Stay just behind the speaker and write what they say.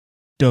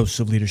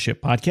Dose of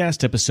Leadership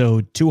Podcast,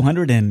 episode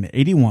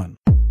 281.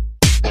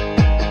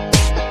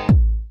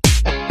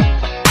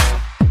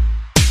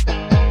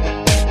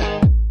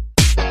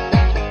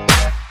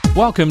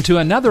 Welcome to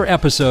another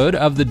episode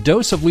of the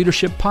Dose of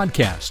Leadership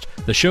Podcast,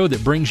 the show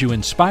that brings you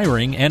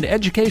inspiring and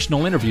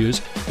educational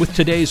interviews with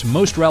today's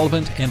most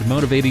relevant and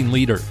motivating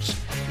leaders.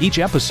 Each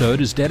episode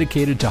is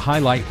dedicated to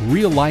highlight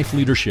real-life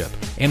leadership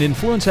and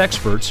influence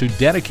experts who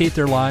dedicate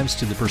their lives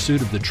to the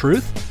pursuit of the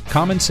truth,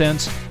 common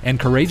sense, and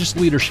courageous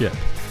leadership.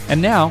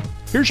 And now,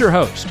 here's your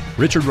host,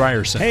 Richard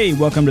Ryerson. Hey,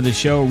 welcome to the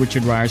show.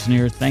 Richard Ryerson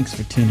here. Thanks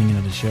for tuning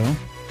into the show.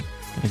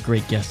 Got a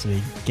great guest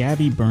today.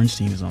 Gabby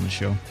Bernstein is on the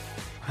show.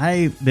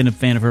 I've been a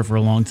fan of her for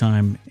a long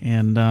time,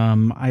 and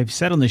I've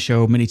said on the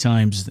show many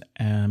times,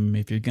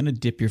 if you're going to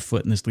dip your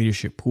foot in this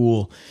leadership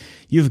pool,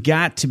 you've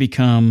got to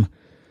become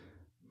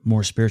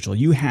more spiritual.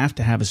 You have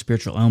to have a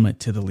spiritual element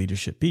to the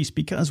leadership piece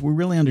because we're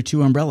really under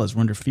two umbrellas.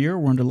 We're under fear,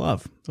 we're under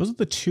love. Those are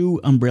the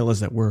two umbrellas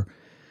that we're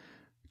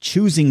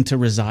choosing to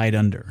reside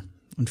under.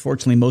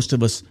 Unfortunately, most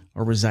of us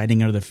are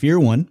residing under the fear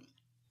one,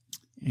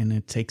 and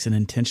it takes an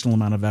intentional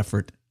amount of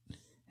effort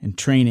and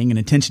training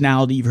and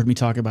intentionality. You've heard me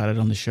talk about it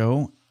on the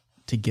show,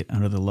 to get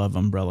under the love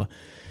umbrella.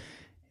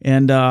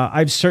 And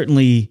I've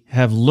certainly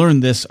have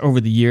learned this over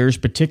the years,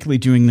 particularly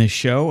doing this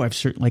show. I've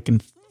certainly can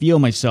feel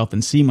myself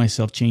and see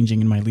myself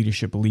changing in my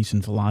leadership beliefs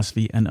and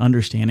philosophy and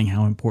understanding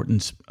how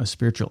important a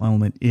spiritual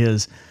element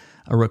is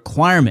a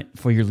requirement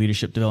for your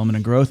leadership development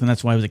and growth. And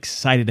that's why I was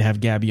excited to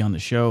have Gabby on the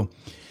show.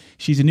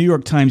 She's a New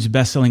York Times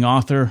bestselling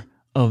author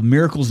of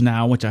Miracles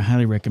Now, which I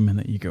highly recommend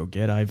that you go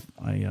get. I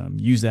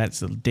use that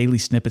as daily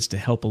snippets to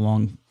help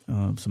along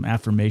some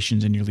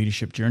affirmations in your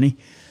leadership journey.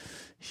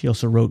 She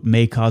also wrote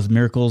May Cause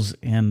Miracles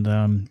and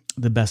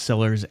the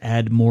bestsellers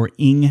Add More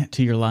Ing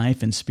to Your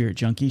Life and Spirit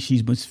Junkie.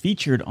 She was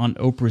featured on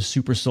Oprah's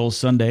Super Soul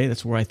Sunday.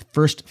 That's where I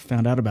first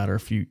found out about her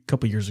a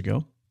couple years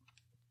ago.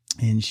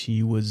 And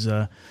she was,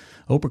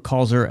 Oprah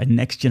calls her a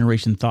next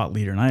generation thought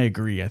leader. And I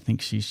agree. I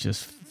think she's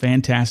just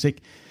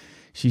fantastic.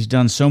 She's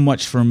done so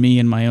much for me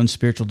in my own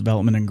spiritual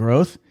development and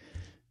growth.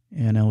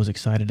 And I was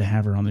excited to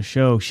have her on the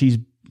show. She's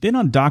been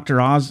on Dr.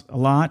 Oz a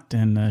lot,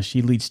 and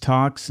she leads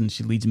talks and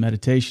she leads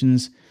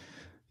meditations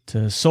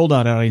to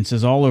sold-out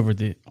audiences all over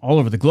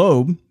the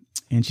globe.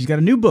 And she's got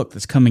a new book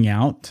that's coming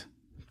out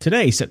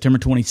today, September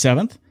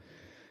 27th,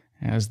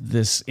 as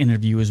this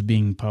interview is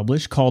being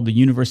published, called The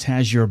Universe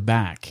Has Your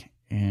Back.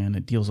 And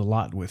it deals a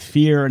lot with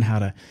fear and how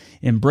to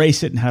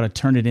embrace it and how to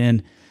turn it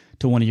in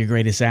to one of your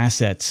greatest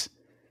assets.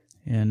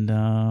 And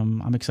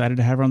I'm excited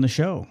to have her on the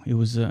show. It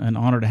was an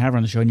honor to have her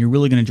on the show, and you're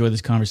really going to enjoy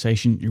this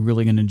conversation. You're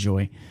really going to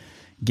enjoy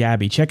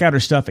Gabby. Check out her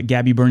stuff at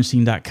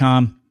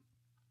gabbybernstein.com.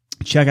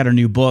 Check out her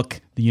new book,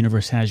 The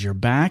Universe Has Your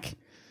Back,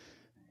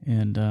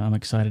 and I'm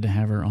excited to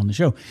have her on the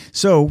show.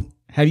 So,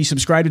 have you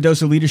subscribed to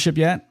Dose of Leadership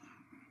yet?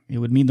 It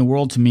would mean the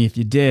world to me if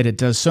you did. It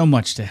does so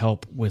much to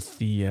help with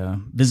the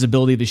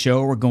visibility of the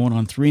show. We're going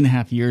on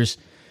 3.5 years,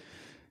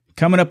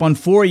 coming up on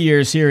 4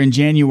 years here in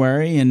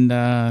January, and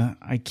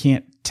I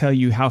can't tell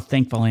you how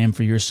thankful I am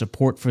for your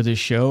support for this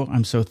show.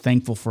 I'm so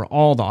thankful for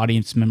all the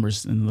audience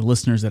members and the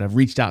listeners that have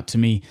reached out to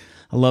me.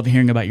 I love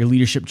hearing about your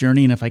leadership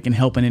journey, and if I can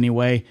help in any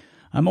way,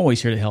 I'm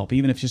always here to help.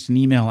 Even if it's just an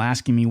email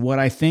asking me what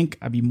I think,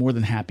 I'd be more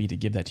than happy to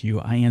give that to you.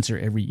 I answer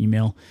every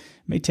email.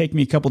 It may take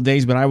me a couple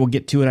days, but I will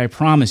get to it. I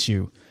promise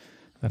you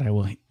that I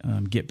will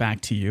get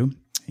back to you.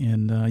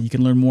 And you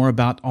can learn more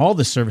about all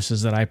the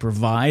services that I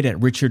provide at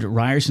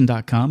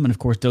richardryerson.com. And of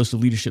course,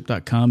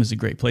 doseofleadership.com is a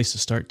great place to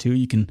start too.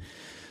 You can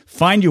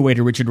find your way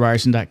to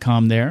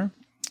richardryerson.com there.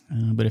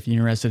 But if you're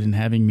interested in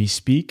having me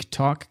speak,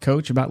 talk,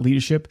 coach about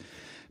leadership,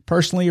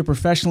 personally or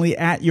professionally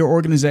at your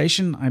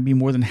organization, I'd be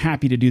more than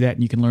happy to do that,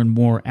 and you can learn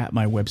more at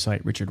my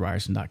website,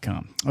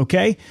 richardryerson.com.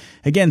 Okay?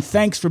 Again,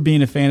 thanks for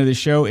being a fan of this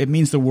show. It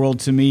means the world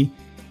to me.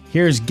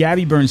 Here's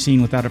Gabby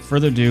Bernstein, without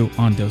further ado,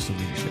 on Dose of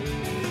Leadership.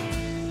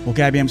 Well,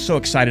 Gabby, I'm so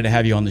excited to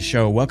have you on the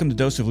show. Welcome to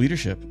Dose of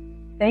Leadership.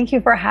 Thank you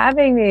for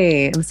having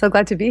me. I'm so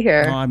glad to be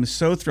here. Oh, I'm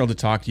so thrilled to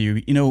talk to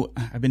you. You know,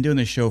 I've been doing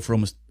this show for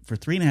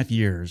 3.5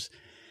 years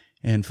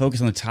and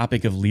focused on the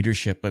topic of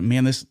leadership, but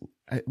man,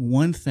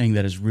 one thing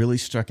that has really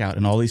struck out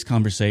in all these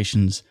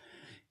conversations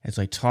as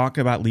I talk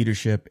about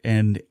leadership,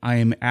 and I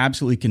am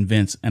absolutely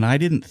convinced, and I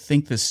didn't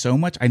think this so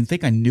much, I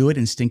think I knew it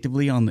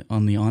instinctively on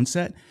the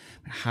onset,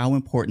 how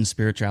important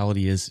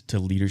spirituality is to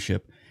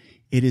leadership.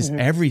 It is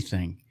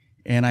everything.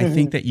 And I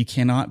think that you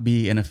cannot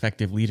be an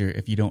effective leader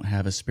if you don't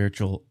have a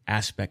spiritual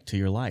aspect to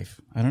your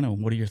life. I don't know.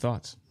 What are your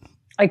thoughts?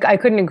 I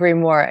couldn't agree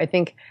more. I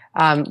think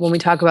when we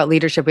talk about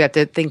leadership, we have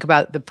to think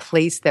about the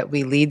place that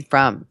we lead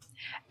from.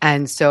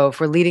 And so if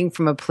we're leading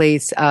from a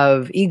place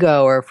of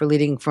ego, or if we're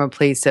leading from a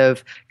place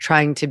of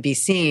trying to be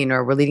seen,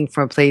 or we're leading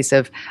from a place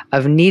of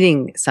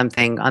needing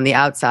something on the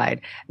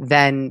outside,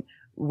 then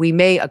we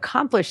may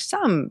accomplish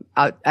some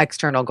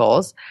external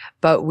goals,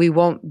 but we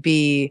won't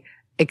be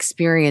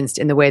experienced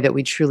in the way that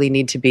we truly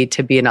need to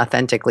be an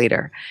authentic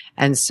leader.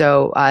 And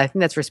so I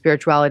think that's where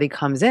spirituality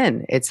comes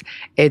in. It's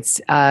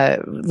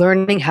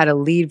learning how to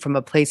lead from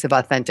a place of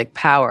authentic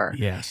power.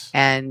 Yes.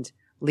 And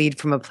lead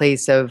from a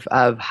place of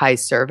high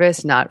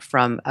service, not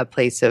from a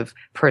place of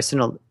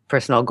personal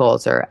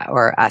goals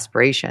or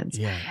aspirations.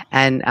 Yeah.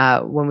 And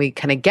when we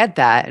kind of get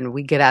that and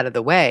we get out of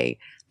the way,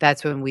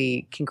 that's when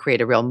we can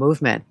create a real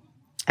movement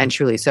and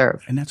truly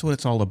serve. And that's what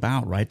it's all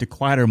about, right? To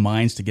quiet our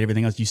minds, to get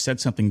everything else. You said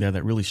something there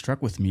that really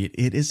struck with me.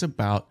 It is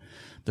about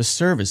the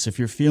service. If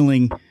you're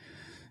feeling,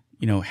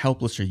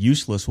 helpless or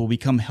useless, we'll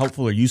become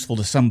helpful or useful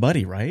to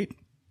somebody, right?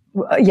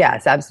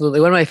 Yes, absolutely.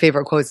 One of my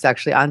favorite quotes is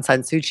actually Aung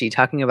San Suu Kyi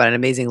talking about an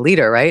amazing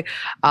leader, right?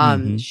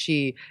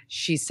 She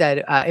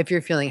said, if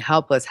you're feeling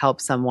helpless,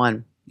 help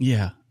someone.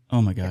 Yeah.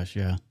 Oh my gosh.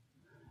 Yeah.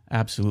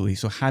 Absolutely.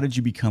 So how did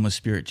you become a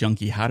spirit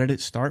junkie? How did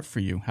it start for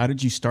you? How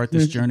did you start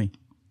this journey?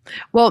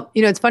 Well,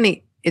 it's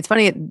funny.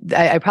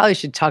 I probably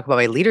should talk about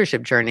my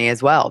leadership journey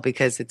as well,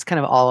 because it's kind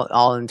of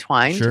all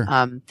entwined. Sure.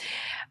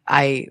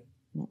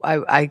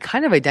 I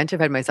kind of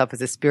identified myself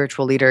as a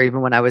spiritual leader even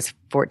when I was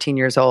 14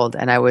 years old,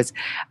 and I was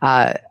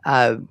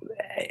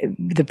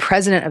the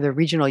president of the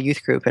regional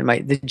youth group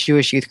the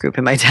Jewish youth group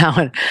in my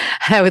town.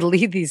 And I would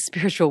lead these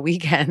spiritual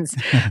weekends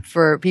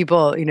for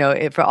people,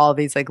 for all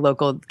these like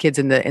local kids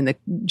in the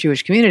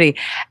Jewish community,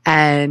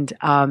 and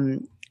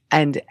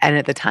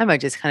at the time, I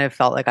just kind of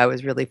felt like I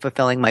was really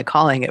fulfilling my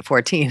calling at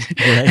 14.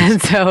 Right. And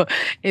so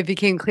it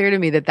became clear to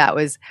me that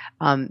was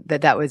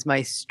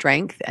my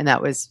strength, and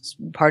that was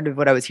part of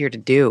what I was here to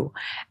do.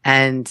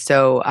 And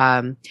so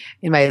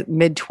in my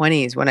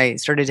mid-20s, when I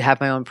started to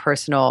have my own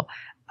personal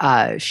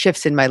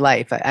shifts in my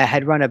life, I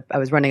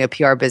was running a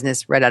PR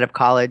business right out of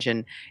college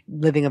and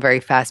living a very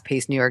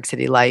fast-paced New York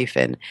City life,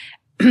 and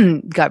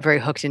got very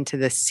hooked into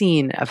the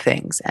scene of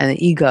things and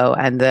the ego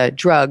and the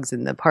drugs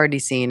and the party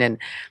scene. And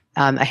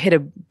I hit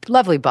a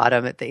lovely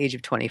bottom at the age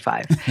of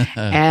 25.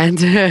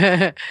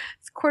 And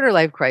quarter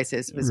life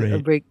crisis was a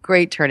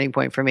great turning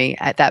point for me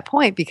at that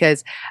point,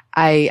 because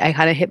I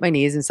kind of hit my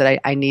knees and said,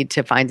 I need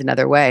to find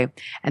another way.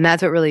 And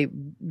that's what really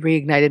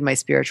reignited my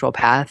spiritual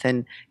path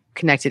and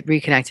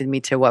reconnected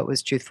me to what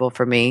was truthful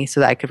for me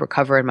so that I could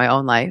recover in my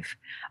own life.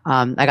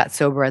 I got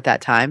sober at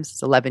that time. So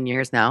it's 11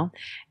 years now.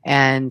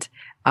 And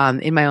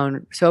in my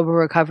own sober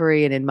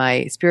recovery and in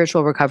my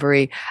spiritual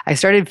recovery, I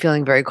started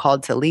feeling very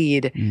called to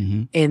lead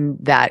in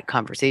that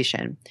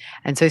conversation.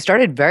 And so I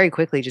started very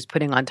quickly just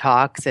putting on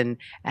talks and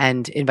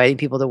inviting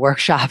people to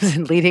workshops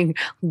and leading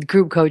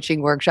group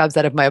coaching workshops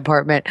out of my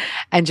apartment,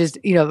 and just,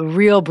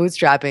 real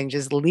bootstrapping,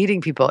 just leading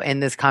people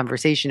in this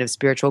conversation of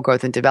spiritual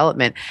growth and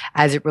development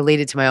as it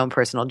related to my own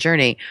personal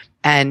journey.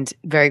 And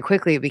very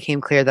quickly, it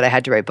became clear that I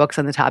had to write books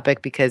on the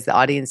topic, because the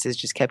audiences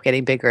just kept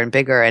getting bigger and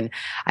bigger. And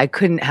I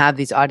couldn't have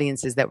these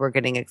audiences that were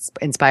getting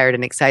inspired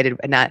and excited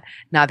and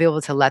not be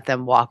able to let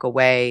them walk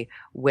away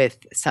with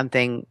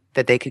something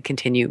that they could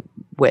continue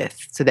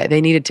with. So that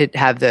they needed to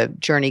have the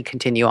journey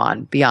continue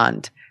on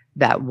beyond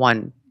that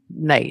one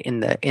night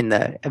in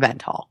the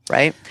event hall,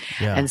 right?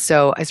 Yeah. And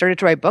so I started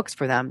to write books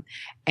for them.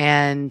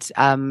 And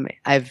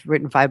I've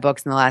written 5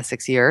 books in the last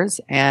 6 years.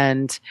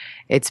 And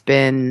it's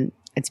been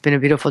a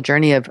beautiful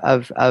journey of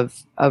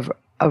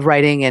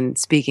writing and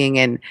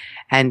speaking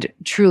and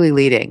truly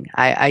leading.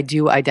 I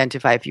do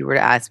identify, if you were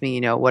to ask me,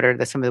 what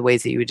are some of the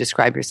ways that you would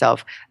describe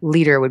yourself,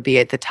 leader would be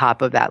at the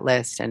top of that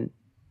list. And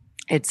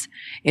it's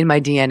in my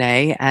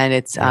DNA, and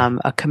it's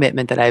a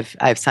commitment that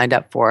I've signed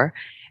up for.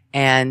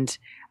 And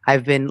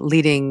I've been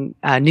leading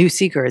new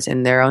seekers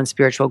in their own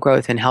spiritual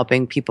growth and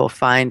helping people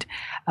find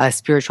a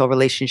spiritual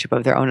relationship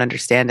of their own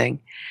understanding.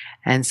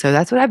 And so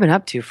that's what I've been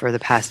up to for the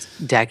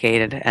past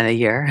decade and a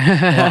year.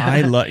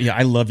 Well,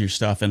 I love your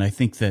stuff, and I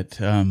think that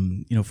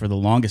for the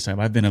longest time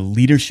I've been a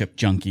leadership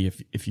junkie,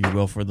 if you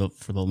will, for the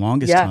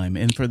longest time,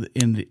 and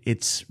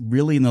it's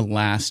really in the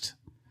last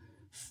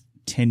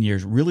 10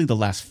 years, really the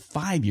last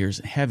 5 years,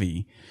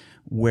 heavy,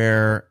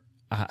 where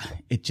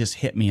it just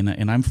hit me,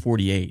 and I'm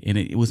 48, and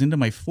it was into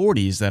my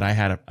 40s that I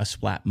had a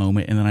splat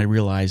moment, and then I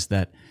realized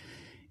that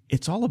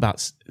it's all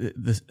about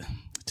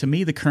to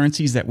me, the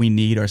currencies that we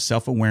need are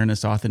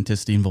self-awareness,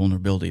 authenticity, and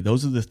vulnerability.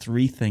 Those are the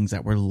 3 things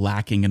that were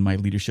lacking in my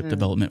leadership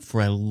development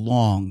for a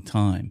long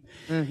time.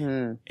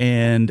 Mm-hmm.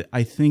 And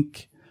I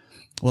think,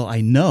 I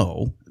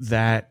know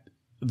that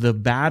the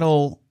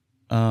battle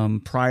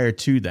prior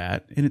to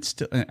that, and it's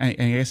still, I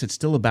guess it's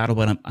still a battle,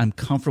 but I'm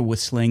comfortable with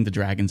slaying the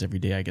dragons every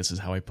day, I guess is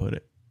how I put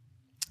it.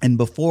 And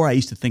before, I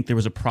used to think there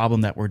was a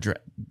problem that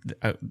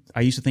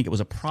I used to think it was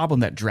a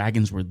problem that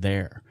dragons were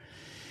there.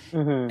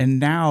 Mm-hmm. And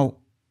now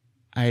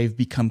I've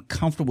become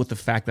comfortable with the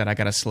fact that I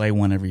got to slay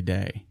one every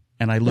day,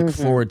 and I look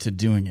forward to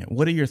doing it.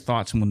 What are your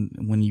thoughts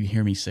when you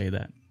hear me say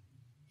that?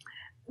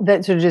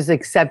 That sort of just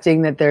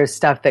accepting that there's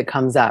stuff that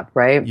comes up,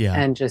 right? Yeah.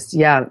 And just,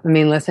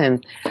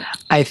 listen,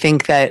 I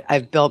think that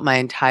I've built my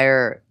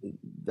entire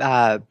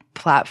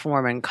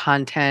platform and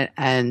content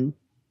and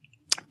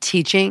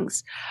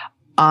teachings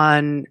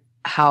on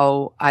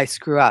how I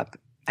screw up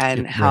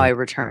and how I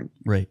return.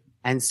 Right.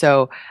 And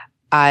so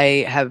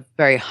I have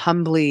very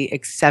humbly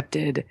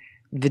accepted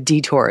the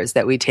detours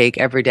that we take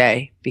every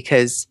day,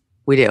 because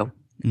we do,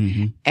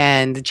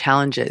 and the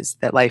challenges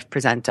that life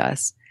presents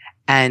us.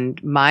 And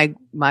my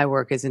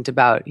work isn't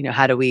about,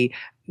 how do we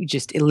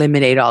just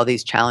eliminate all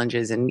these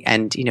challenges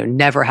and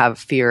never have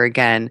fear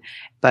again,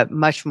 but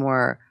much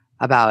more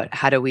about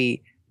how do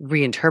we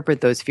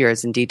reinterpret those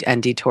fears and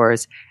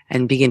detours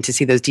and begin to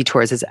see those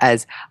detours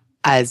as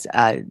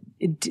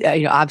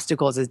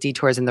obstacles as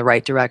detours in the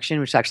right direction,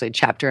 which is actually a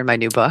chapter in my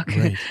new book.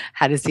 Right.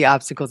 How to see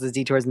obstacles as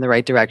detours in the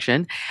right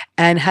direction,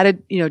 and how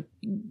to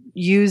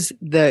use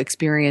the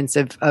experience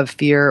of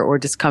fear or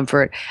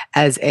discomfort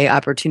as a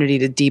opportunity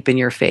to deepen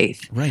your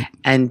faith, right,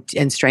 and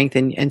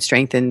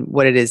strengthen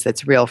what it is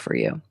that's real for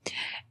you.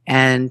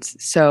 And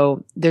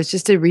so there's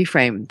just a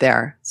reframe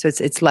there. So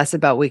it's less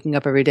about waking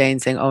up every day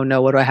and saying, "Oh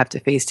no, what do I have to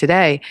face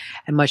today?"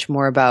 and much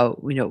more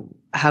about,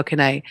 how can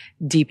I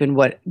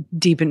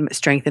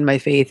strengthen my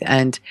faith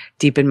and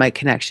deepen my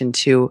connection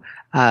to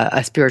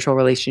a spiritual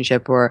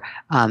relationship or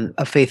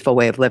a faithful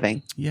way of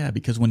living. Yeah,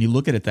 because when you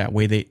look at it that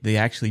way, they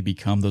actually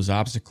become, those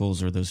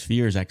obstacles or those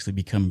fears actually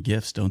become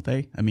gifts, don't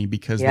they? I mean,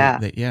 because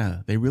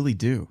they really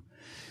do.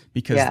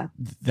 Because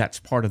that's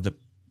part of the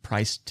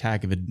price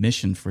tag of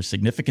admission for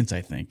significance,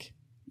 I think.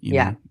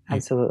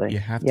 Absolutely. You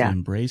have to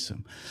embrace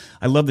them.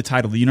 I love the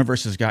title, The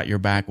Universe Has Got Your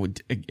Back.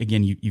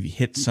 Again, you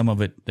hit some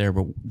of it there,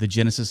 but the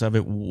genesis of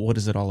it, what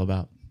is it all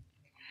about?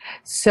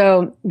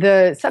 So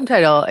the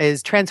subtitle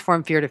is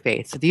Transform Fear to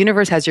Faith. So the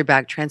universe has your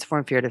back,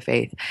 transform fear to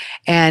faith.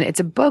 And it's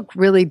a book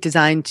really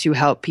designed to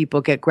help people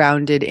get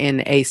grounded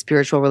in a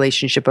spiritual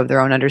relationship of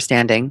their own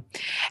understanding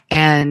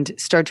and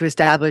start to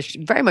establish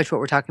very much what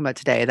we're talking about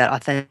today, that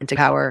authentic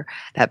power,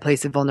 that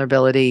place of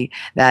vulnerability,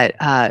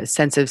 that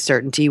sense of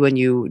certainty when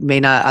you may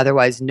not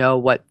otherwise know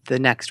what the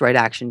next right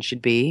action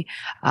should be,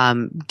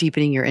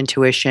 deepening your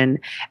intuition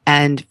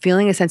and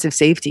feeling a sense of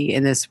safety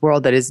in this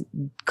world that is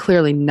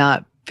clearly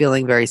not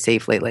feeling very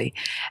safe lately.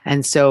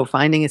 And so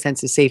finding a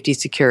sense of safety,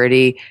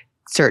 security,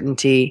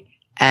 certainty,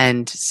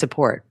 and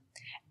support.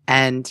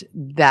 And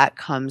that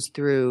comes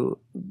through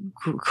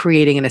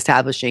creating and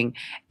establishing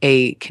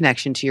a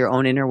connection to your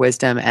own inner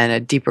wisdom and a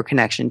deeper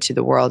connection to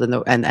the world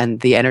and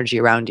the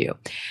energy around you.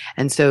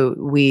 And so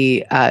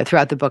we,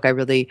 throughout the book, I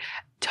really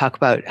talk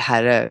about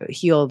how to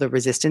heal the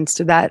resistance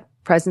to that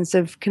presence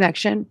of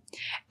connection,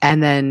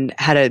 and then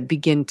how to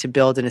begin to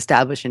build and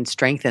establish and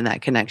strengthen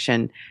that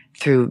connection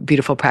through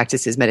beautiful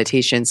practices,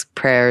 meditations,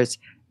 prayers,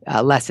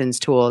 lessons,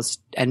 tools,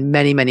 and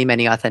many, many,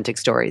 many authentic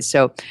stories.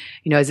 So,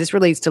 as this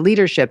relates to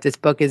leadership, this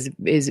book is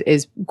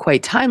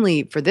quite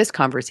timely for this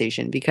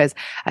conversation, because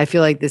I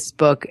feel like this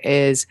book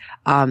is,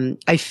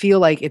 I feel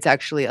like it's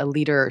actually a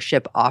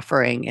leadership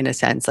offering in a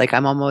sense. Like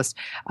I'm almost,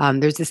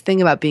 there's this thing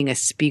about being a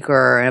speaker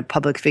or a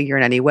public figure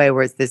in any way,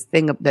 where it's this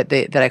thing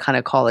that I kind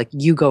of call like,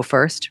 you go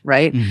first,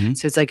 right? Mm-hmm.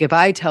 So it's like, if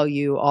I tell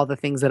you all the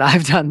things that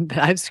I've done that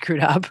I've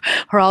screwed up,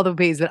 or all the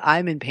ways that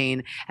I'm in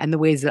pain and the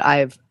ways that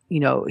I've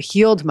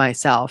healed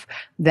myself,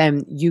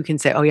 then you can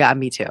say, "Oh yeah,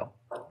 me too."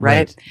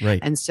 Right.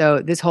 And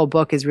so this whole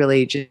book is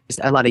really just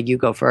a lot of you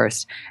go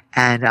first,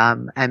 and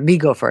me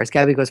go first.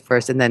 Gabby goes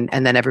first, and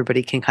then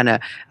everybody can kind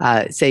of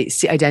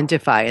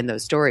identify in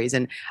those stories.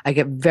 And I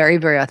get very,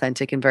 very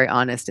authentic and very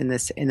honest in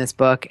this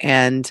book,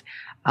 and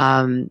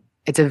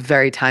it's a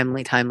very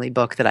timely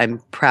book that I'm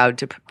proud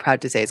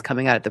to say is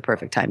coming out at the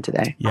perfect time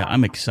today. Yeah,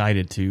 I'm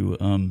excited to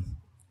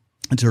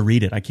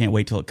read it. I can't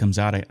wait till it comes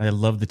out. I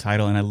love the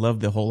title, and I love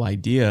the whole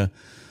idea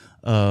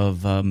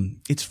of,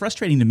 it's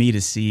frustrating to me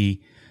to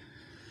see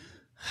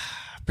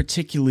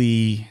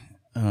particularly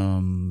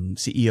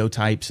CEO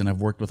types, and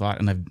I've worked with,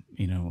 and I've,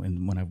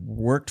 and when I've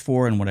worked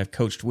for and what I've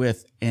coached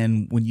with,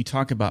 and when you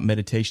talk about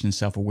meditation and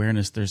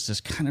self-awareness, there's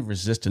this kind of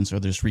resistance, or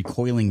there's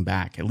recoiling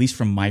back, at least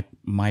from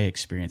my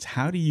experience.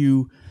 How do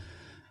you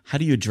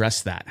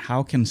address that?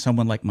 How can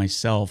someone like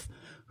myself,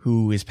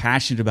 who is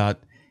passionate about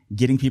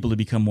getting people to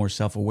become more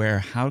self-aware,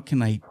 how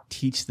can I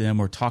teach them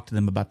or talk to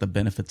them about the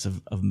benefits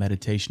of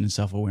meditation and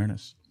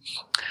self-awareness?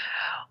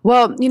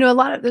 Well,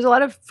 there's a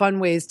lot of fun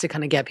ways to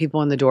kind of get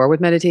people in the door with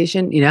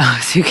meditation,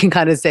 so you can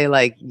kind of say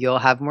like, you'll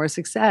have more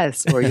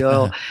success, or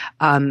your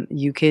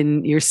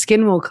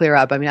skin will clear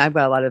up. I mean, I've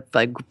got a lot of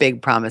like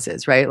big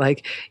promises, right?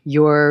 Like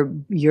you'll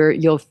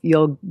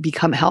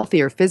become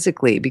healthier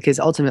physically, because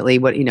ultimately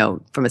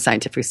from a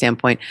scientific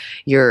standpoint,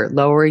 you're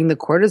lowering the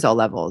cortisol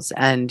levels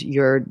and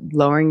you're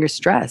lowering your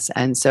stress.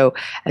 And so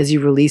as you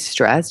release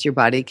stress, your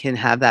body can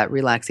have that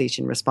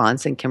relaxation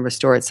response and can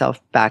restore itself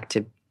back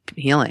to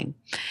healing.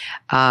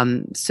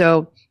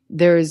 So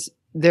there's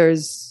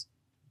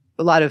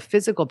a lot of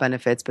physical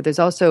benefits, but there's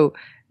also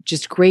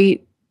just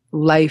great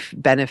life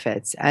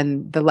benefits.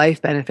 And the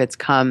life benefits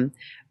come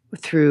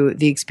through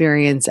the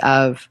experience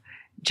of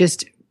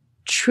just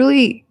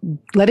truly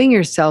letting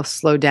yourself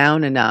slow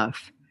down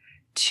enough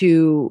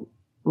to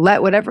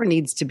let whatever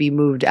needs to be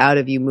moved out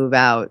of you move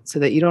out, so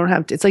that you don't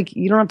have to, it's like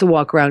you don't have to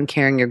walk around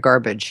carrying your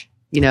garbage.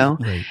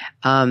 Right.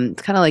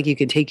 It's kind of like you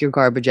could take your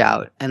garbage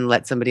out and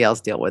let somebody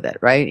else deal with it,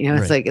 right?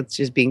 It's like it's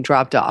just being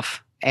dropped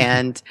off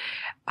and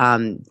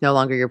no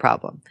longer your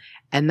problem.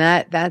 And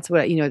that's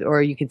what,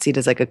 or you could see it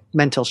as like a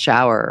mental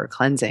shower or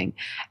cleansing.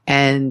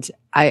 And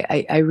I've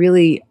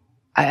been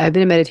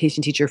a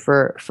meditation teacher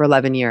for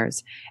 11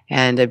 years,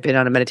 and I've been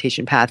on a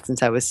meditation path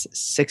since I was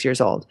 6 years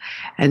old.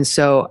 And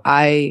so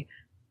I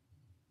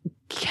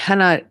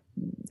cannot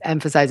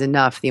emphasize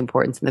enough the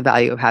importance and the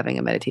value of having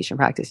a meditation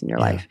practice in your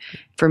life.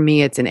 For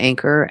me, it's an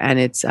anchor, and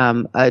it's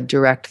a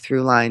direct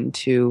through line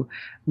to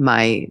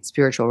my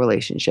spiritual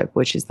relationship,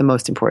 which is the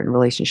most important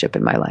relationship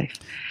in my life.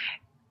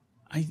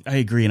 I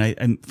agree.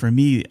 And for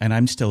me, and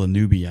I'm still a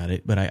newbie at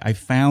it, but I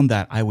found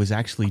that I was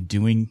actually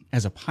doing,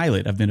 as a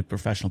pilot, I've been a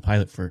professional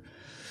pilot for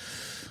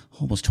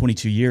almost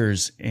 22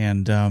 years.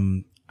 And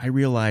I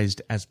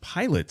realized as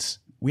pilots,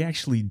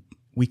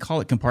 we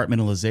call it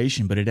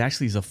compartmentalization, but it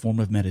actually is a form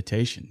of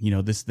meditation. You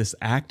know, this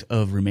act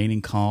of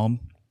remaining calm,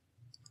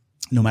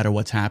 no matter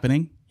what's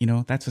happening, you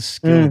know, that's a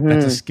skill. Mm-hmm.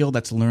 That's a skill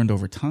that's learned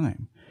over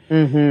time.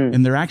 Mm-hmm.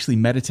 And they're actually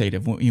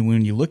meditative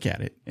when you look at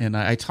it. And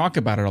I talk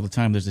about it all the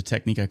time. There's a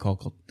technique I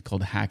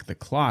called hack the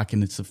clock.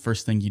 And it's the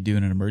first thing you do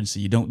in an emergency.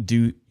 You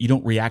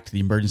don't react to the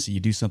emergency. You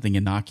do something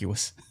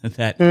innocuous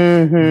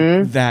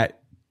that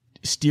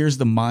steers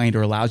the mind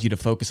or allows you to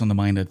focus on the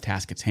mind of the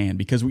task at hand,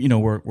 because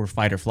we're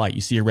fight or flight. You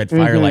see a red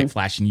fire light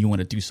flash and you want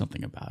to do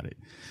something about it.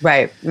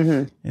 Right.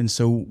 Mm-hmm. And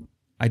so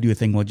I do a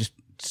thing. Well, just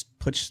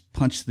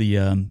punch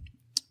the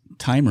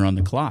timer on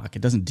the clock.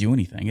 It doesn't do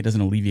anything. It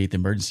doesn't alleviate the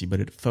emergency,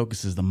 but it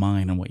focuses the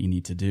mind on what you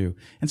need to do.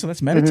 And so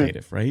that's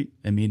meditative, right?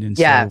 I mean, and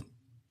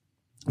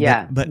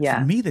but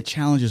for me, the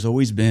challenge has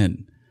always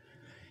been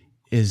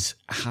is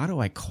how do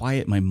I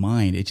quiet my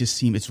mind? It just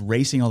seems it's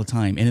racing all the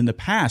time. And in the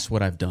past,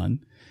 what I've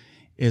done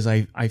is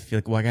I feel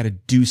like, well, I got to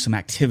do some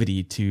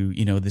activity to,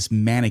 this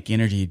manic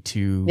energy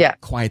to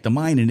quiet the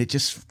mind. And it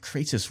just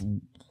creates this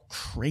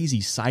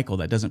crazy cycle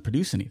that doesn't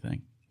produce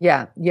anything.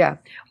 Yeah. Yeah.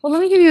 Well,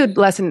 let me give you a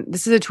lesson.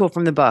 This is a tool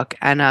from the book,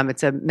 and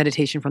it's a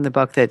meditation from the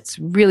book that's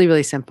really,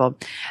 really simple. And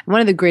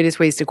one of the greatest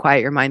ways to quiet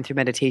your mind through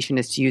meditation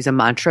is to use a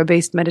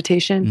mantra-based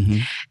meditation. Mm-hmm.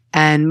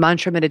 And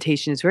mantra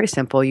meditation is very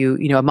simple.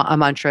 A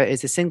mantra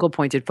is a single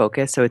pointed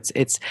focus. So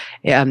it's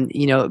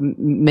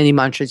many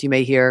mantras you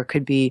may hear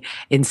could be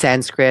in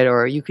Sanskrit,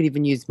 or you could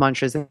even use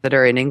mantras that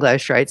are in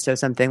English, right? So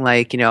something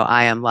like,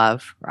 I am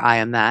love, or I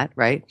am that,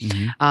 right?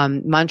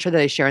 Mm-hmm. Mantra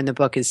that I share in the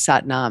book is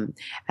Satnam,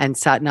 and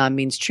Satnam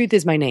means truth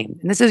is my name.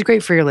 And this is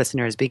great for your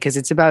listeners because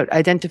it's about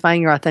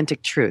identifying your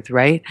authentic truth,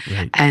 right?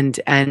 And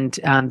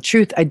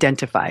truth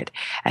identified.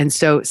 And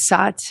so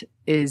Sat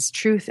is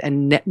truth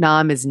and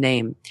Nam is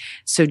name.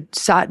 So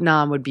Sat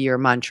Nam would be your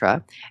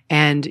mantra.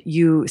 And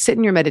you sit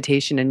in your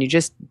meditation and you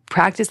just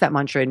practice that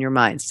mantra in your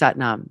mind. Sat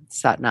Nam,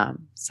 Sat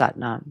Nam, Sat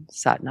Nam,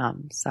 Sat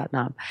Nam, Sat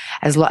Nam.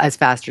 As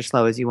fast or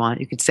slow as you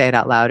want. You could say it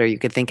out loud or you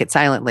could think it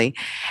silently.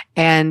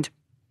 And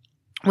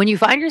when you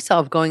find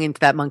yourself going into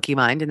that monkey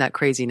mind and that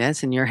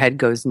craziness and your head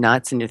goes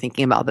nuts and you're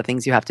thinking about all the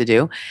things you have to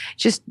do,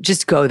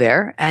 just go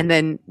there and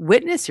then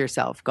witness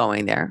yourself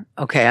going there.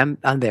 Okay,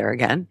 I'm there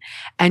again.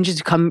 And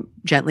just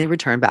gently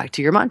return back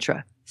to your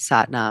mantra.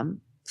 Sat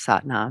Nam,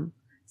 Sat Nam,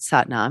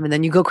 Sat Nam. And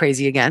then you go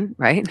crazy again,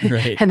 right?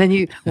 And then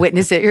you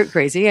witness it, you're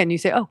crazy, and you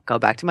say, oh, go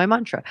back to my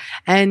mantra.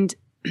 And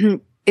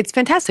it's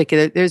fantastic.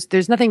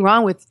 There's nothing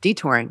wrong with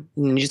detouring.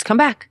 You just come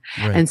back.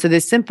 Right. And so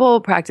this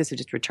simple practice of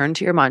just return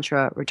to your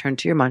mantra.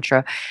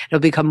 It'll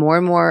become more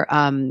and more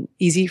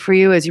easy for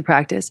you as you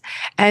practice.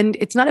 And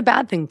it's not a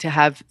bad thing to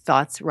have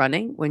thoughts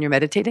running when you're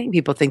meditating.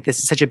 People think this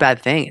is such a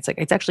bad thing. It's like,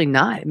 it's actually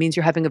not. It means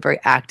you're having a very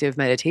active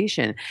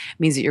meditation. It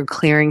means that you're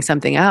clearing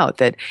something out,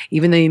 that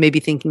even though you may be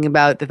thinking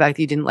about the fact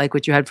that you didn't like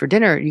what you had for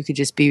dinner, you could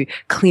just be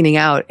cleaning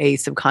out a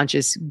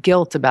subconscious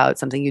guilt about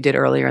something you did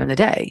earlier in the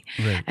day.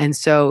 Right. And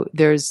so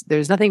there's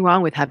nothing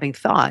wrong with having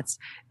thoughts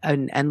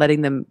and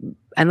letting them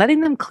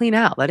clean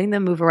out, letting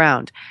them move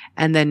around,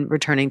 and then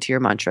returning to your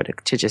mantra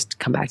to just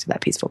come back to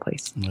that peaceful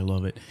place. I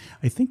love it.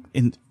 I think,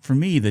 for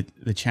me,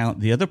 the challenge,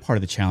 the other part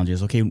of the challenge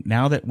is, okay,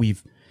 now that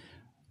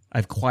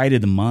I've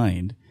quieted the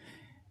mind,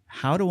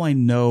 how do I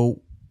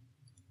know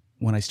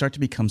when I start to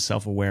become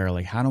self-aware?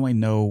 Like, how do I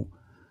know?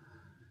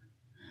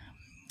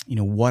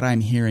 What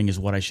I'm hearing is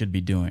what I should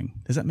be doing.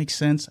 Does that make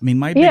sense? I mean,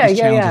 my biggest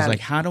challenge is like,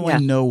 how do I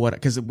know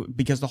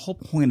because the whole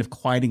point of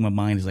quieting my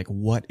mind is like,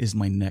 what is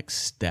my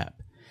next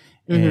step?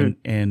 Mm-hmm.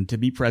 And to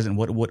be present,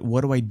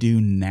 what do I do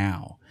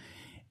now?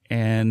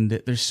 And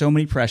there's so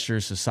many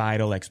pressures,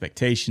 societal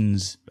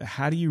expectations.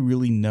 How do you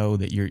really know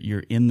that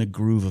you're in the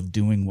groove of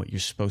doing what you're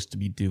supposed to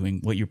be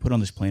doing, what you're put on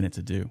this planet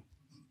to do?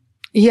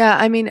 Yeah,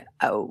 I mean,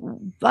 a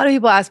lot of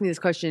people ask me this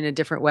question in a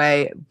different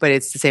way, but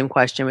it's the same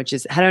question, which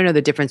is, how do I know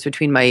the difference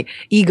between my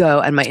ego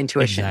and my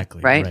intuition?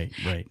 Exactly. Right.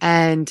 Right.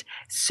 And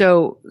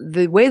so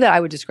the way that I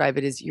would describe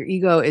it is, your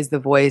ego is the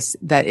voice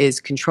that is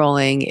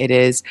controlling. It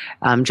is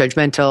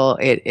judgmental.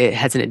 It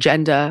has an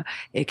agenda.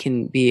 It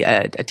can be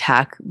an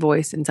attack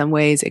voice in some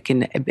ways. It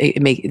can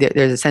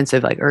there's a sense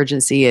of like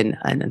urgency and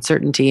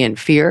uncertainty and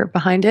fear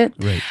behind it.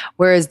 Right.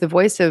 Whereas the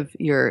voice of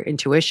your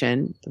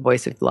intuition, the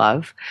voice of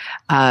love,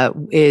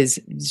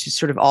 is just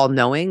sort of all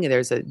knowing.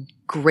 There's a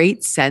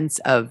great sense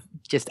of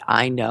just,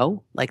 I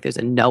know, like there's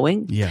a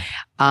knowing. Yeah.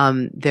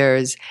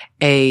 There's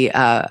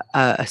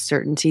a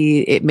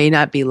certainty. It may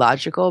not be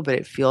logical, but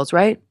it feels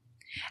right.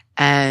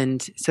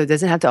 And so it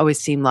doesn't have to always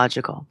seem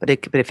logical, but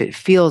if it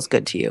feels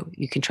good to you,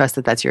 you can trust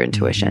that that's your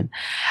intuition.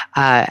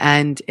 Mm-hmm.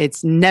 And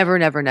it's never,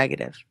 never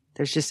negative.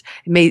 There's just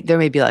there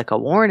may be like a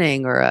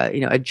warning or a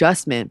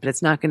adjustment, but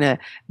it's not going to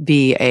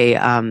be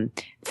a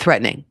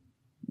threatening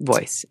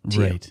voice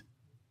to you.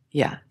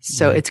 Yeah.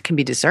 So it can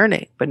be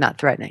discerning, but not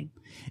threatening.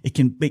 It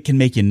can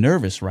make you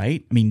nervous,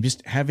 right? I mean,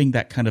 just having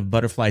that kind of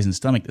butterflies in the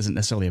stomach isn't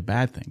necessarily a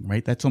bad thing,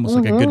 right? That's almost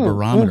like a good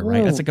barometer,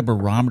 right? That's like a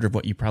barometer of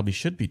what you probably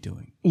should be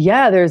doing.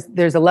 Yeah,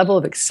 there's a level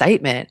of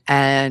excitement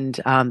and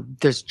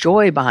there's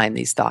joy behind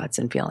these thoughts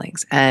and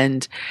feelings.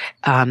 And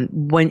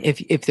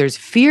if there's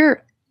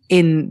fear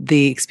in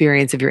the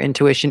experience of your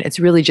intuition, it's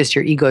really just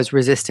your ego's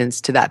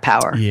resistance to that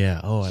power.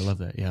 Yeah. Oh, I love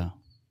that. Yeah,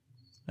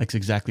 that's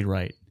exactly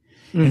right.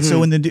 And so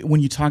when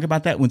you talk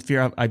about that, when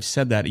fear, I've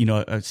said that,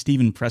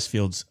 Stephen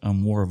Pressfield's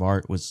War of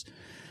Art was,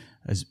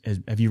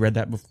 have you read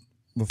that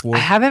before? I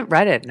haven't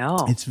read it,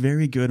 no. It's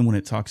very good when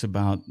it talks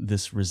about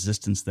this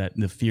resistance, that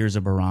the fear is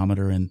a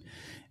barometer, and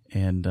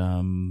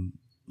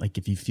like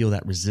if you feel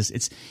that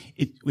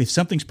if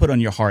something's put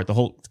on your heart, the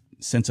whole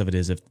sense of it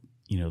is if,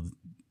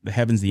 the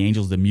heavens, the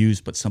angels, the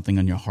muse put something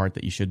on your heart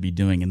that you should be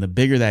doing. And the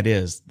bigger that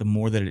is, the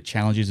more that it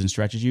challenges and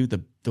stretches you,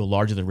 the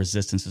larger the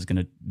resistance is going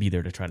to be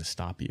there to try to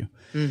stop you.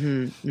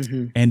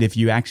 And if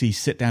you actually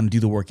sit down and do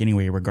the work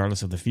anyway,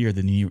 regardless of the fear,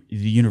 then the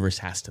universe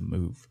has to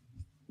move.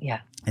 Yeah.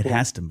 It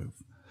has to move.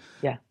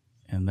 Yeah.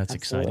 And that's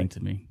exciting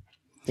to me.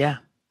 Yeah.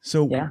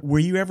 So were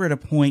you ever at a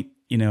point,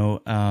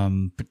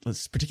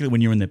 particularly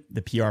when you're in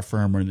the PR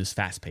firm or in this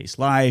fast-paced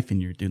life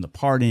and you're doing the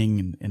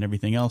partying and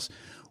everything else,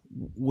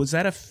 was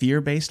that a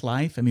fear-based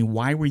life? I mean,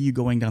 why were you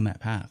going down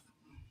that path?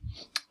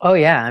 Oh,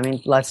 yeah. I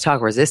mean, let's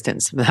talk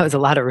resistance. That was a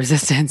lot of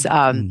resistance.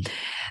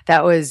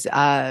 That was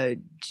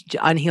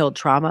unhealed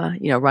trauma,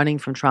 running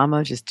from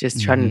trauma, just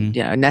trying to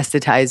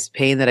anesthetize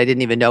pain that I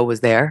didn't even know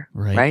was there,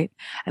 right?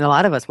 And a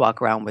lot of us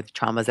walk around with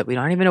traumas that we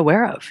aren't even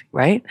aware of,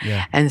 right?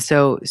 Yeah. And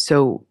so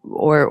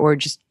or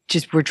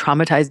just we're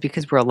traumatized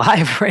because we're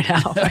alive right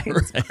now, right?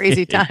 It's a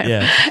crazy time.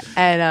 Yeah.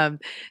 And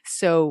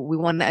so we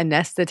want to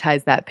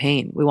anesthetize that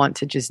pain. We want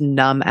to just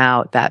numb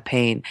out that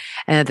pain.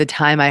 And at the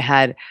time I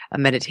had a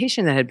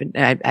meditation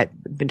that I'd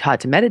been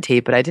taught to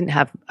meditate, but I didn't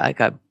have like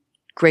a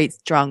great,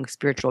 strong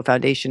spiritual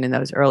foundation in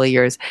those early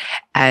years.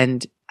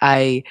 And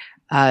I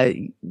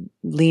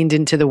leaned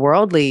into the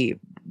worldly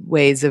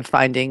ways of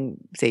finding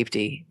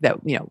safety that,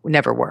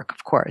 never work,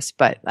 of course,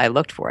 but I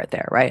looked for it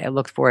there, right? I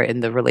looked for it in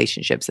the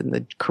relationships and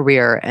the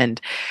career and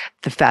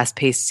the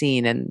fast-paced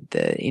scene and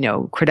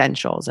the,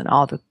 credentials and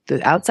all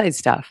the outside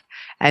stuff.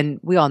 And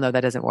we all know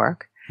that doesn't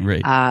work.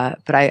 Right.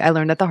 But I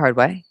learned that the hard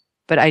way.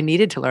 But I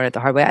needed to learn it the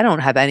hard way.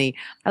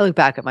 I look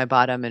back at my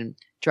bottom and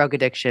drug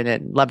addiction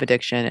and love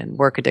addiction and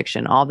work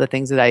addiction, all the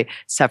things that I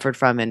suffered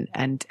from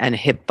and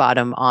hit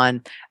bottom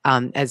on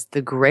as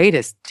the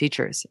greatest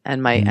teachers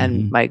and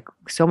my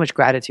so much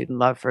gratitude and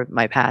love for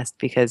my past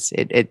because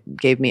it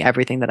gave me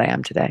everything that I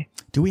am today.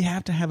 Do we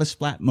have to have a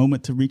splat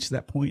moment to reach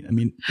that point? I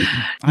mean,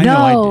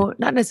 no,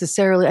 not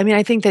necessarily. I mean,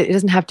 I think that it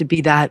doesn't have to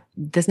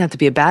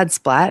be a bad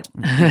splat.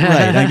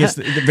 Right. I guess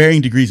the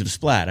varying degrees of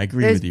splat. I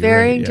agree with you. There's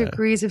varying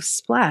degrees of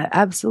splat.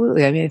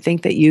 Absolutely. I mean, I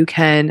think that you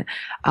can,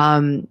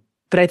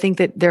 but I think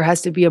that there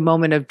has to be a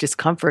moment of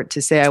discomfort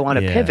to say, I want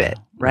to pivot,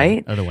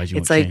 right? Otherwise you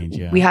won't change.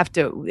 Yeah. We have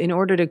to, in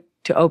order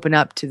to open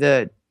up to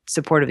the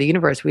support of the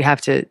universe, we have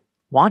to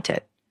want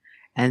it.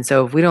 And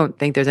so if we don't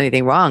think there's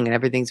anything wrong and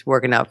everything's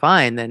working out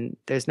fine, then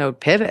there's no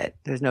pivot,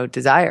 there's no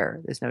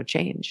desire, there's no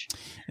change.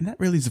 And that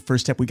really is the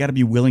first step. We got to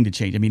be willing to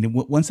change. I mean,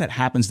 once that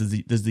happens,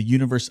 does the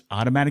universe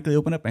automatically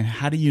open up? And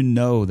how do you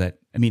know that?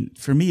 I mean,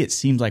 for me, it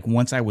seems like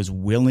once I was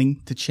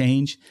willing to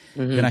change,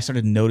 then I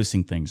started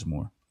noticing things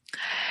more.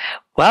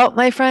 Well,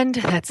 my friend,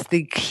 that's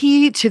the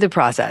key to the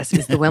process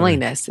is the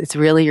willingness. It's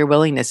really your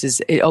willingness.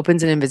 It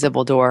opens an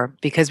invisible door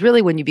because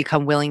really when you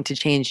become willing to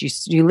change,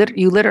 you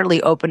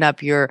literally open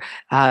up your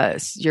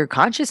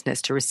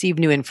consciousness to receive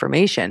new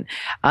information.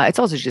 It's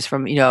also just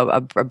from, a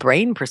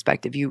brain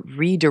perspective, you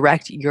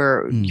redirect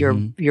your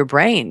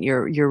brain.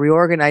 You're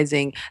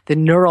reorganizing the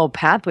neural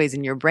pathways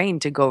in your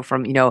brain to go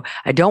from,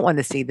 I don't want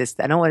to see this.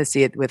 I don't want to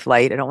see it with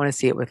light. I don't want to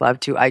see it with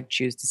love to I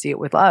choose to see it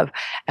with love.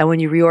 And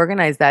when you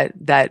reorganize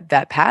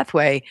that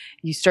pathway,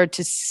 you start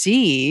to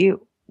see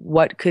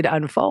what could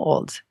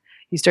unfold.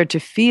 You start to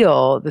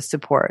feel the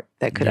support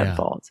that could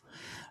unfold.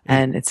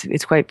 And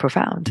it's quite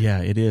profound.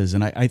 Yeah, it is.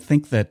 And I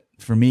think that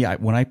for me,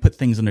 when I put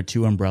things under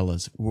two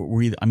umbrellas,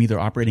 I'm either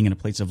operating in a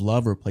place of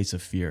love or a place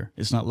of fear.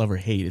 It's not love or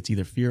hate. It's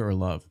either fear or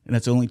love. And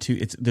that's only two.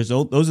 Those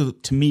are,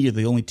 to me, are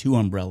the only two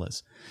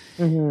umbrellas.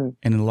 And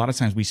a lot of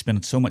times we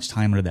spend so much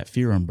time under that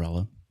fear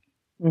umbrella.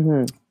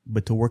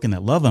 But to work in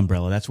that love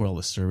umbrella, that's where all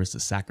the service, the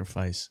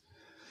sacrifice.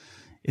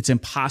 It's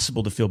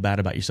impossible to feel bad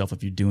about yourself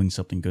if you're doing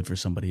something good for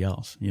somebody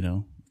else,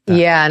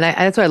 Yeah, and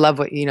that's why I love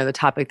what the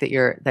topic that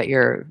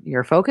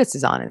your focus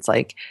is on. It's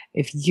like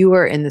if you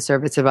are in the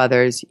service of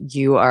others,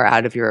 you are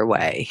out of your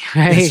way,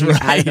 right? You're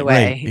out of the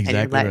way, exactly, and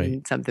you're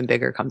letting something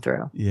bigger come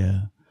through.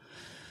 Yeah.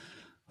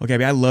 Okay, I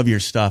mean, I love your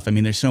stuff. I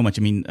mean, there's so much.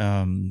 I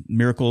mean,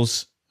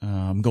 Miracles.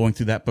 I'm going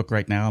through that book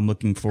right now. I'm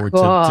looking forward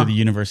to The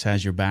Universe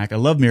Has Your Back. I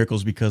love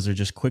Miracles because they're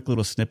just quick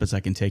little snippets I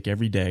can take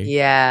every day.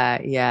 Yeah.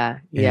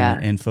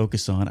 And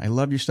focus on. I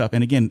love your stuff.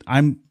 And again,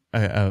 I'm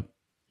a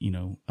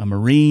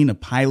Marine, a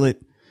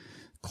pilot,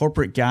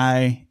 corporate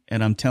guy,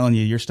 and I'm telling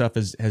you, your stuff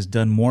has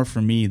done more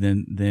for me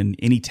than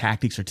any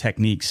tactics or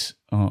techniques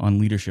on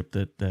leadership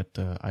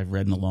that I've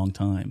read in a long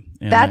time.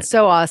 And That's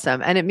so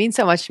awesome, and it means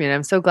so much to me. And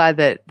I'm so glad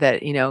that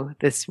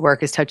this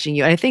work is touching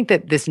you. And I think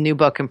that this new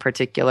book in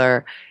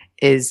particular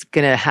is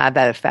going to have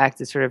that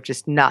effect. It's sort of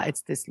just not.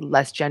 It's this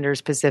less gender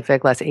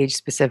specific, less age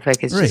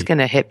specific. It's just going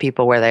to hit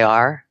people where they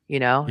are.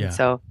 Yeah. And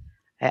so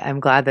I'm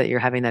glad that you're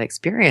having that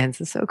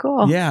experience. It's so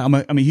cool. Yeah, I'm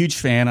a huge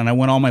fan, and I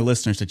want all my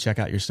listeners to check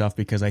out your stuff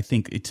because I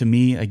think, to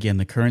me, again,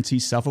 the currency,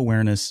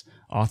 self-awareness,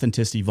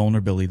 authenticity,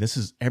 vulnerability, this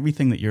is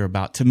everything that you're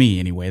about, to me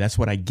anyway. That's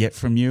what I get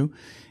from you,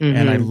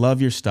 and I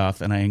love your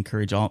stuff, and I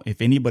encourage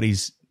if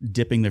anybody's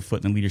dipping their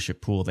foot in the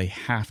leadership pool, they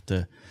have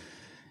to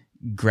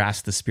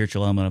grasp the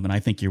spiritual element of it. And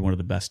I think you're one of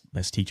the best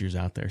teachers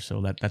out there.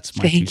 So that's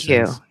my 2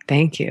 cents.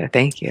 Thank you.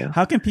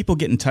 How can people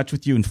get in touch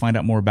with you and find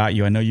out more about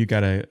you? I know you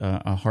got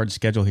a hard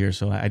schedule here,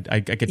 so I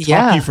could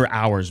talk to you for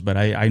hours, but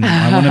I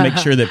want to make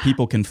sure that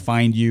people can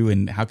find you.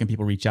 And how can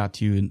people reach out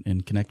to you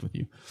and connect with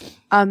you?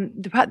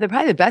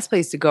 Probably the best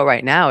place to go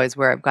right now is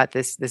where I've got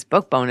this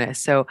book bonus.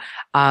 So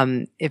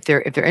if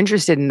they're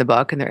interested in the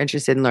book and they're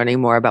interested in learning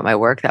more about my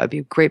work, that would be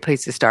a great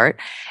place to start.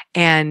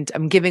 And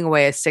I'm giving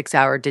away a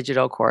 6-hour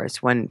digital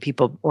course when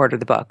people order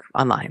the book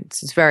online.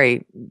 So it's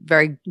very,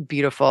 very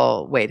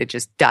beautiful way to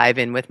just dive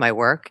in with my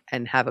work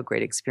and have a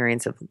great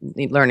experience of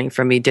learning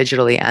from me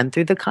digitally and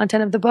through the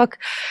content of the book.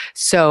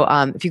 So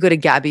if you go to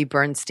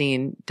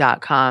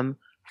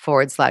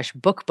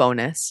GabbyBernstein.com/book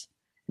bonus,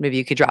 maybe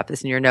you could drop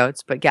this in your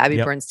notes, but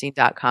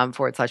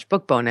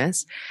GabbyBernstein.com/book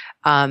bonus.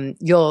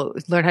 You'll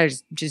learn how to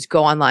just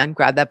go online,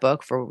 grab that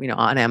book for,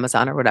 on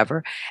Amazon or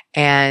whatever,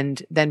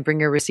 and then bring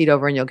your receipt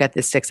over and you'll get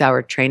this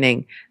 6-hour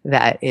training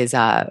that is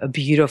a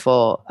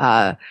beautiful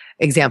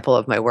example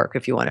of my work.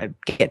 If you want to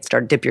get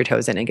started, dip your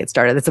toes in and get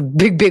started. That's a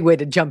big, big way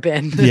to jump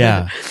in.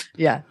 Yeah.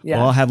 Yeah.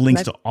 Well, I'll have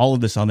links to all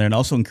of this on there, and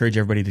also encourage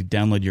everybody to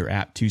download your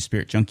app too,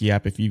 Spirit Junkie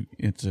app.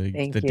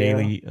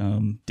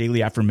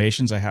 Daily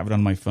affirmations. I have it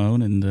on my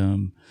phone,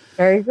 and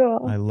very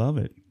cool. I love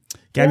it.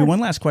 Gabby, one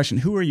last question.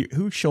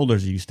 Whose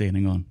shoulders are you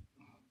standing on?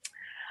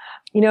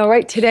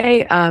 Right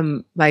today,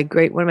 one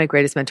of my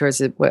greatest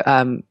mentors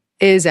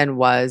is and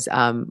was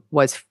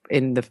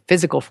in the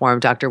physical form,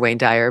 Dr. Wayne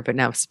Dyer, but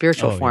now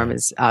spiritual form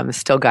is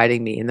still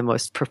guiding me in the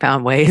most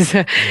profound ways.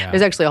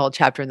 There's actually a whole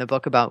chapter in the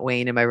book about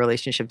Wayne and my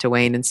relationship to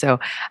Wayne, and so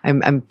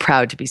I'm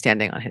proud to be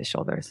standing on his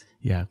shoulders.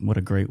 Yeah, what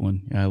a great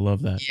one. Yeah, I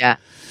love that.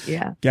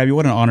 Yeah. Gabby,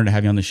 what an honor to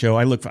have you on the show.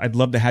 I'd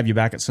love to have you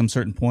back at some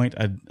certain point.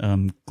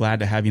 I'm glad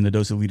to have you in the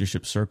Dose of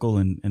Leadership circle,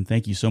 and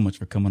thank you so much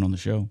for coming on the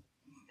show.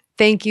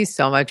 Thank you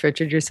so much,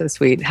 Richard. You're so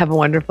sweet. Have a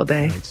wonderful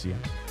day. All right, see ya.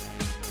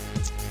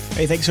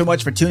 Hey, thanks so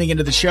much for tuning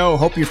into the show.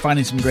 Hope you're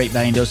finding some great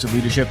value in Dose of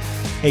Leadership.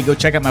 Hey, go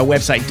check out my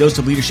website,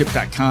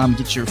 doseofleadership.com.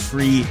 Get your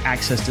free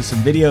access to some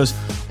videos.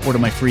 Order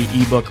my free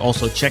ebook.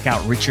 Also, check out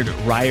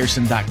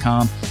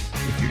richardryerson.com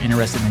if you're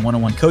interested in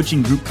one-on-one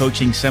coaching, group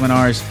coaching,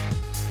 seminars.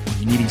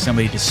 If you're needing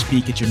somebody to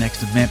speak at your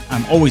next event,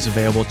 I'm always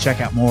available. Check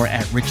out more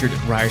at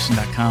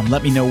richardryerson.com.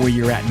 Let me know where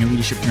you're at in your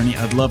leadership journey.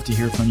 I'd love to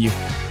hear from you.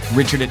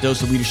 Richard at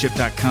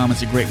doseofleadership.com.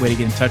 It's a great way to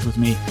get in touch with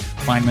me.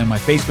 Find me on my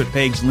Facebook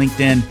page,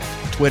 LinkedIn,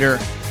 Twitter.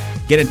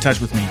 Get in touch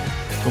with me.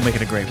 Go make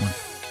it a great one.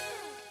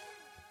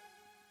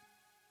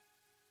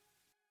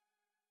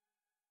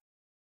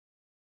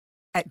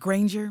 At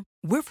Grainger,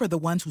 we're for the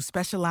ones who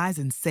specialize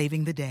in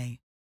saving the day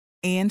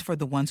and for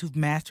the ones who've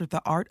mastered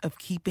the art of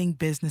keeping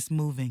business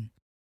moving.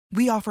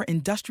 We offer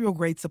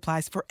industrial-grade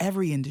supplies for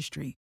every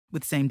industry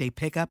with same-day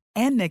pickup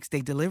and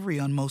next-day delivery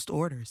on most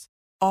orders,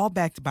 all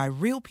backed by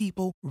real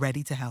people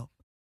ready to help.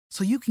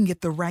 So you can get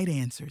the right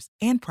answers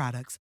and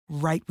products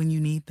right when you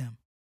need them.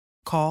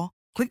 Call,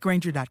 click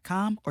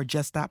Grainger.com, or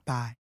just stop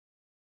by.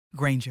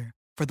 Grainger,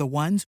 for the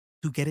ones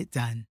who get it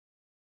done.